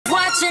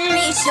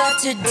ain't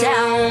shut you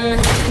down.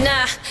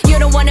 Nah, you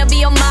don't wanna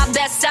be on my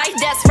best side.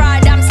 That's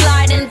right, I'm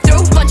sliding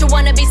through. Bunch of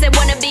wannabes that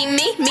wanna be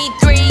me. Me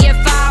three if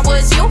I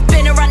was you.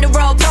 Been around the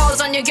world,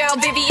 pros on your girl,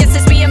 VVS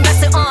is being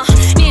invested.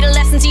 Need a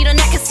lesson, see the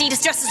neck, see the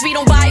stresses we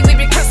don't buy, we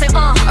regress it.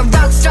 A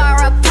rock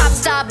star, a pop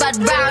star, but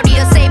rowdy.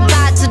 I say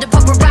bye to the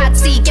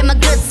paparazzi. Get my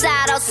good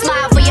side, I'll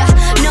smile for ya.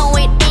 No,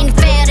 it ain't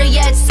fair to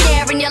ya. It's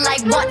scaring you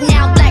like what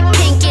now?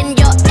 Blackpink in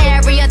your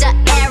area, the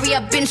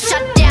area been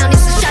shut down.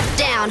 It's a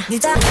shutdown.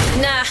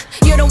 Nah,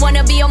 you don't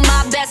wanna be on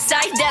my best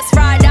side. That's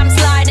right, I'm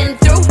sliding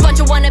through. Bunch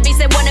of wannabes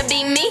that wanna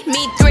be me.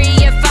 Me three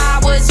if I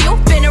was you.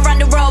 Been around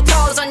the world,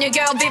 pros on your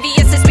girl,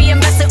 VVS is being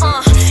invested.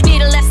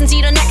 Need a lesson,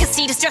 see the neck,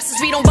 see the stresses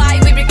we don't buy,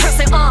 we regress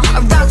it.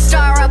 A rock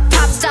star, a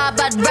pop star,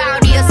 but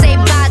rowdy. I say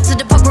bye to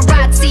the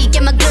paparazzi.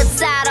 Get my good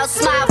side, I'll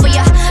smile for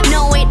ya.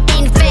 No, it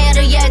ain't fair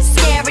to ya. It's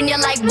scaring you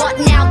like what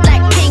now?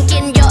 Blackpink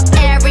in your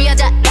area,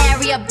 the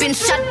area been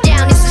shut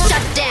down. It's a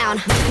shutdown.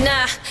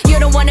 Nah, you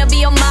don't wanna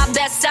be on my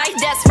best side.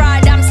 That's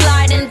right, I'm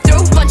sliding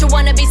through. Bunch of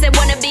wannabes that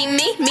wanna be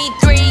me. Me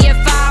three if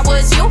I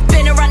was you.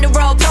 Been around the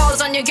world,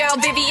 pros on your girl,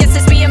 VVS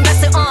is being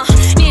invested.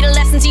 Need a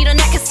lesson, see the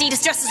neck, see the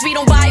stresses we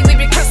don't buy, we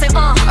regress it.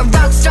 A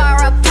rock star,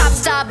 a pop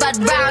star, but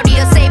rowdy.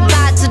 I say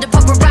bye to the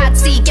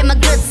paparazzi. Get my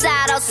good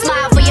side, I'll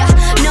smile for ya.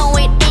 No,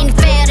 it ain't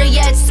fair to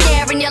ya. It's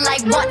scaring you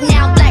like what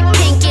now?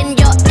 Blackpink in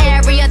your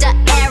area, the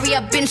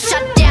area been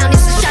shut down.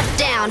 It's a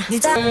shutdown.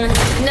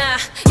 Nah,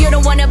 you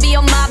don't wanna be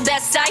on my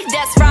best side.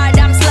 That's right,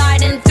 I'm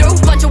sliding through.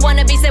 Bunch of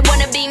wannabes that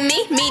wanna be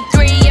me. Me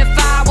three if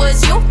I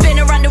was you. Been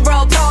around the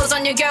world, pros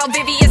on your girl,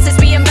 VVS is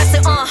being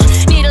invested.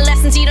 Need a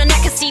lesson, see the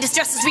neck, see the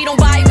stresses we don't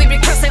buy, we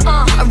regress it.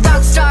 A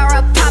rock star,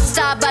 a pop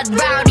star, but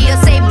rowdy. I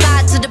say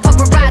bye to the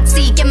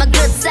paparazzi. Get my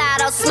good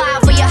side, I'll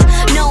smile for ya.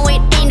 No,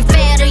 it ain't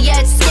fair to ya.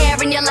 It's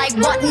scaring you like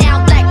what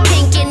now?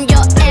 Blackpink in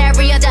your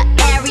area, the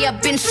area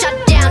been shut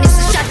down. It's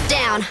a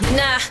shutdown.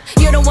 Nah,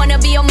 you don't wanna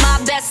be on my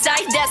best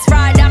side. That's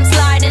right, I'm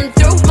sliding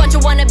through. Bunch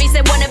of wannabes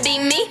that wanna be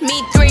me.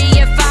 Me three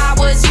if I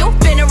was you.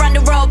 Been around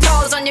the world,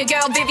 pros on your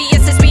girl,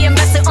 VVS is being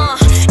invested.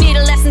 Need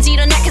a lesson, see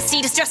the neck,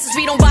 see the stresses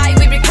we don't buy,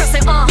 we regress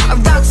it. A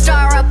rock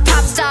star, a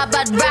pop star,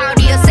 but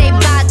rowdy. I say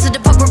bye to the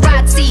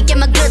paparazzi. Get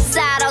my good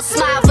side, I'll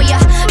smile for ya.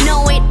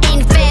 No, it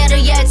ain't fair to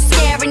ya. It's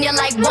scaring you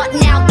like what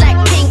now?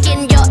 Blackpink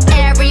in your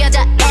area,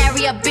 the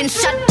area been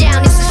shut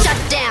down. It's a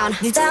shutdown.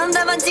 네 다음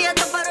답안지가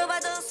똑바로